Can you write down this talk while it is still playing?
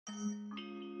Moja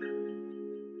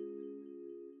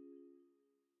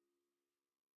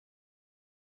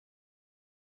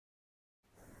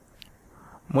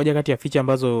kati ya feature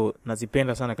ambazo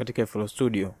nazipenda sana katika FL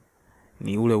Studio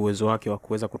ni ule uwezo wake wa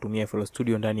kuweza kutumia FL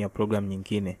Studio ndani ya program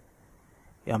nyingine,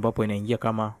 ambapo inaingia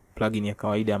kama plugin ya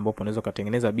kawaida, ambapo unaweza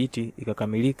kutengeneza biti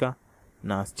ikakamilika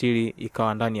na still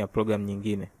ikawa ndani ya program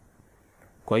nyingine.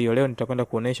 Kwa hiyo leo nitakwenda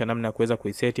kuonesha namna ya kuweza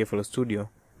kuiset FL Studio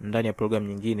ndani ya program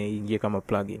nyingine iingie kama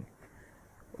plugin.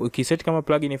 Ukiset kama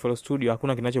plugin FL Studio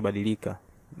hakuna kinachobadilika.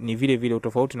 Ni vile vile,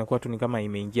 utofauti unakuwa tu ni kama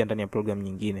imeingia ndani ya program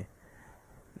nyingine.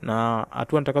 Na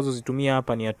hatua nitakazozitumia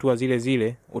hapa ni hatua zile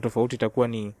zile, utofauti itakuwa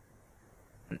ni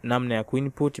namna ya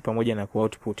kuinput pamoja na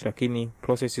kuoutput, lakini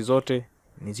process zote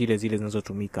ni zile zile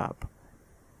zinazotumika hapa.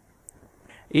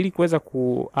 Ili kuweza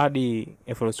kuadi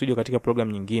FL Studio katika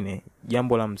program nyingine,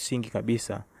 jambo la msingi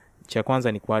kabisa cha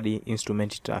kwanza ni kuadi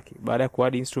instrument track. Baada ya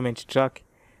kuadi instrument track,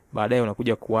 baadaye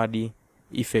unakuja kuadi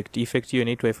effect. Effect hiyo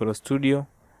inaitwa FL Studio,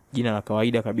 jina la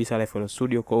kawaida kabisa la FL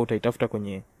Studio. Kwa hiyo utaitafuta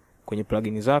kwenye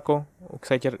plugin zako.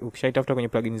 Ukishaitafuta kwenye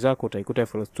plugin zako utaikuta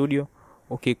FL Studio.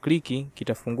 Kliki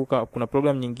kitafunguka. Kuna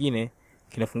program nyingine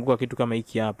kinafunguka kitu kama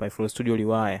hiki hapa, FL Studio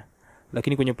Liwaya.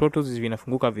 Lakini kwenye Pro Tools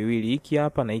vinafunguka viwili, hiki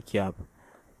hapa na hiki hapa.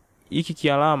 Hiki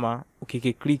kialama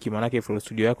ukikikliki maana yake FL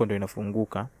Studio yako ndio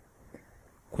inafunguka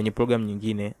kwenye program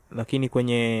nyingine. Lakini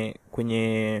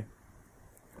kwenye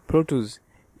Pro Tools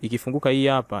ikifunguka hii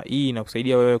hapa, hii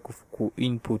inakusaidia wewe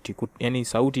input, yani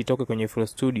sauti itoke kwenye FL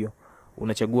Studio.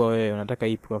 Unachagua wewe unataka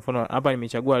ipi. Kwa mfano hapa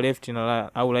nimechagua left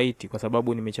na au right kwa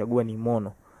sababu nimechagua ni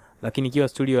mono. Lakini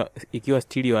ikiwa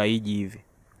stereo haiji hivi.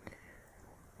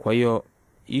 Kwa hiyo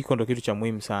hiko ndo kitu cha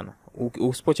muhimu sana.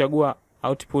 Usipochagua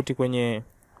output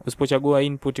usipochagua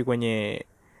input kwenye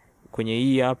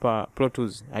hii hapa Pro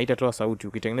Tools haitatoa sauti.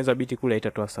 Ukitengeneza biti kule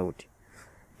haitatoa sauti.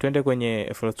 Twende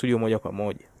kwenye FL Studio moja kwa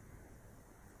moja.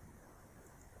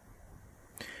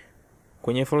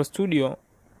 Kwenye FL Studio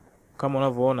kama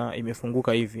unavyoona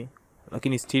imefunguka hivi,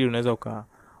 lakini still unaweza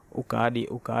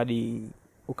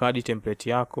ukaadi template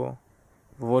yako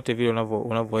vote vile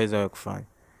unavyoweza wewe kufanya.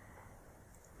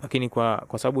 Lakini kwa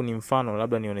sababu ni mfano,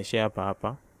 labda nionyeshe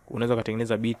hapa. Unaweza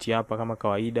kutengeneza biti hapa kama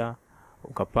kawaida,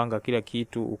 ukapanga kila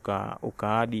kitu,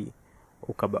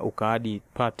 ukaadi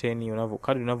pattern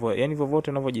yani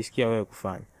vote unavyojisikia wewe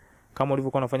kufanya. Kama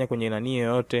ulivyokuwa unafanya kwenye nani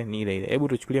yote ni ile ile. Hebu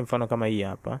tuchukulie mfano kama hii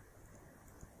hapa.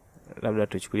 Labda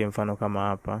tuchukulie mfano kama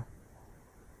hapa.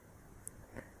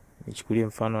 Nichukulie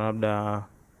mfano labda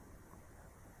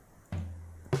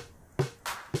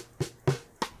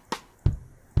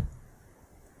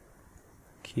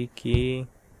kiki.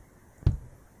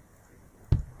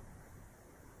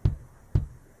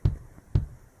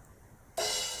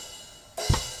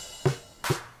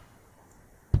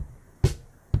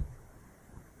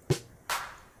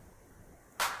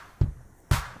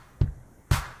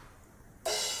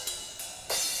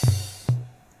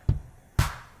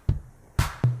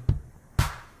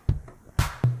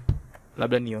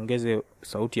 Labda niongeze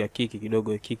sauti ya kiki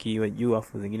kidogo, kiki iwe juu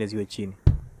afu zingine ziwe chini.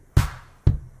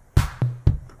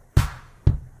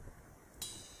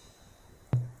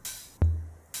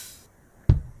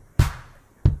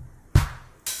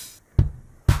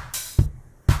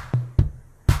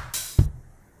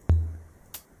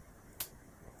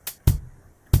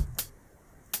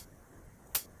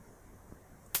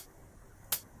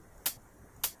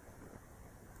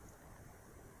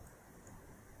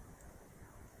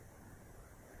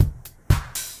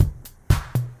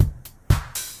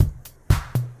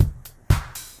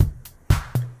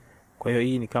 Kwa hiyo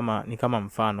hii ni kama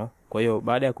mfano. Kwa hiyo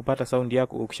baada ya kupata sound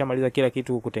yako, ukishamaliza kila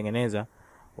kitu kutengeneza,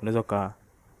 unaweza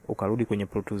ukarudi kwenye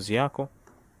Pro Tools yako.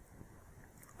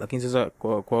 Lakini sasa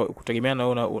kwa kutegemea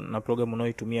na program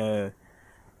unayoitumia wewe,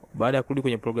 baada ya kurudi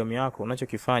kwenye program yako,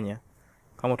 unachokifanya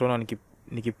kama utaona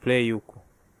nikiplay huko,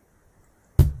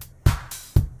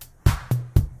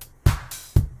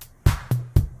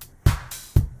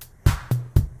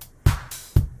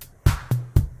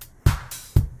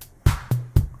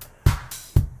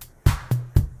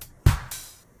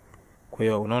 kwa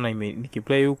hiyo unaona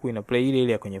nikiplay huku ina play ile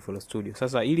ile ya kwenye FL Studio.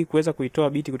 Sasa ili kuweza kuitoa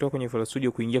biti kutoka kwenye FL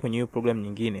Studio kuingia kwenye hiyo program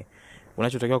nyingine,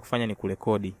 unachotakiwa kufanya ni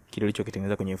kurekodi kile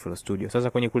ulichokitengeneza kwenye FL Studio. Sasa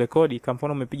kwenye kurekodi, kama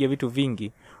mfano umepiga vitu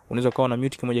vingi, unaweza kuwa na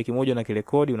mute kimoja kimoja na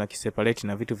kirekodi unakiseparate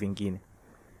na vitu vingine.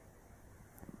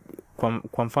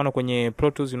 Kwa mfano kwenye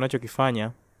Pro Tools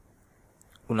unachokifanya,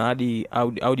 unaadi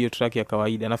audio track ya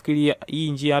kawaida. Nafikiri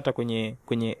hii njia hata kwenye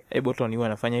ableton huwa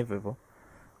anafanya hivyo hivyo.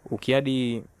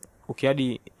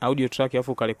 Ukiadi audio track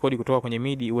alafu ukarekodi kutoka kwenye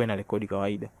MIDI, huwa ina rekodi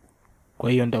kawaida.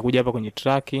 Kwa hiyo nitakuja hapa kwenye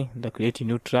track, nita create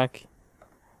new track.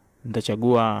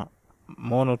 Nitachagua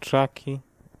mono track.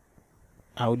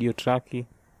 audio track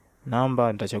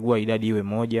namba, nitachagua idadi iwe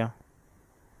 1.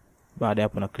 Baada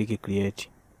hapo na click create.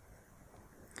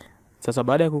 Sasa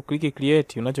baada ya kuclick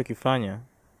create,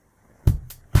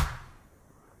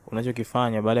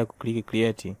 unachokifanya baada ya kuclick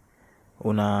create,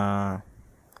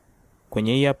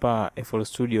 kwenye hii hapa FL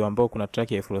Studio ambao kuna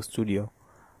track ya FL Studio,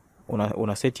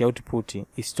 una set output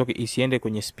isiende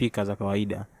kwenye speaker za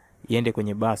kawaida, iende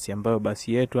kwenye basi, ambayo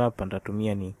basi yetu hapa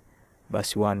nitatumia ni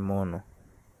basi 1 mono.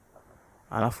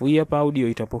 Alafu hii hapa audio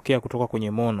itapokea kutoka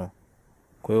kwenye mono.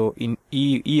 Kwa hiyo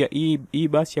hii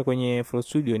basi ya kwenye FL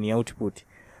Studio ni output,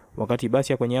 wakati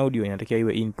basi ya kwenye audio inatakiwa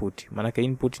iwe input. Maana yake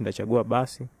input nitachagua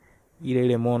basi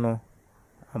ile mono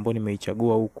ambayo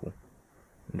nimeichagua huku,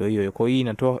 ndio hiyo. Kwa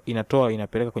hiyo inatoa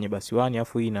inapeleka kwenye basi 1,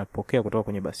 alafu hii inapokea kutoka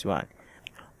kwenye basi 1.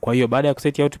 Kwa hiyo baada ya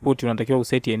kuseti output, unatakiwa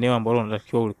useti eneo ambalo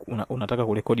unataka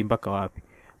kurekodi mpaka wapi.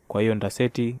 Kwa hiyo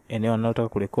nitaseti eneo ninalotaka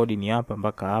kurekodi ni hapa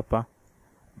mpaka hapa.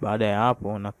 Baada ya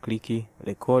hapo na click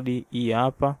record hii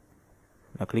hapa,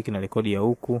 na click na record ya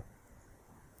huku,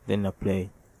 then na play.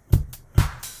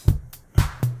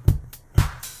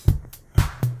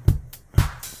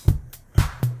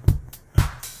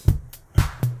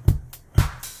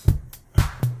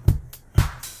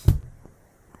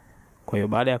 Kwa hiyo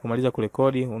baada ya kumaliza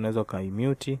kurekodi, unaweza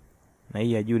kaimute, na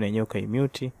hii ya juu na yenyewe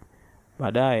kaimute.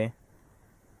 Baadaye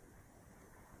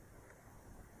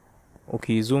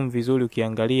ukizoom vizuri,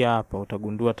 ukiangalia hapa,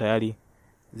 utagundua tayari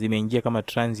zimeingia kama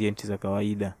transient za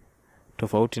kawaida,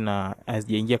 tofauti na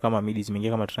hazijaingia kama midi,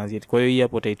 zimeingia kama transient. Kwa hiyo hii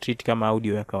hapo utaitreat kama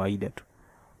audio ya kawaida tu.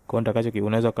 Kwa hiyo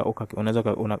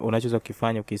unaweza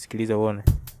kufanya ukisikiliza uone.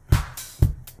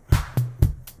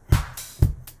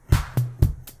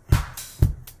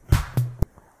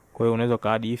 Kwa hiyo unaweza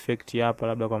ka add effect hapa,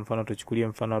 labda kwa mfano tuchukulie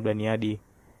mfano labda ni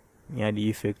add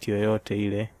effect yoyote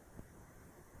ile.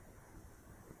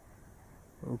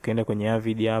 Ukienda kwenye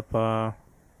Avid hapa,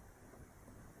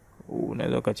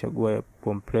 unaweza ukachagua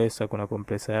compressor. Kuna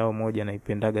compressor yao moja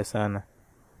naipendaga sana,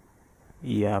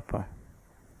 hii hapa.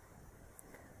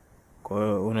 Kwa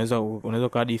hiyo unaweza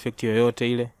ka add effect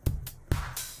yoyote ile.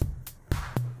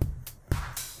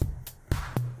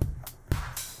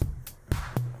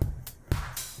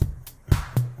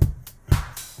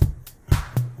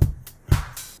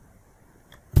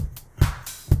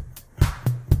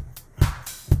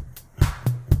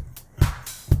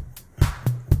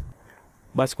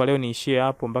 Basi kwa leo niishie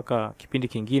hapo mpaka kipindi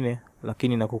kingine,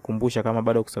 lakini nakukumbusha kama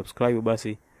bado kusubscribe,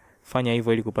 basi fanya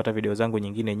hivyo ili kupata video zangu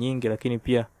nyingine nyingi. Lakini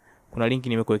pia kuna link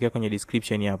nimekuwekea kwenye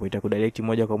description hapo, itakudirect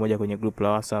moja kwa moja kwenye group la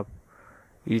WhatsApp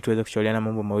ili tuweze kushauriana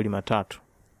mambo mawili matatu.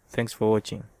 Thanks for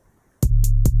watching.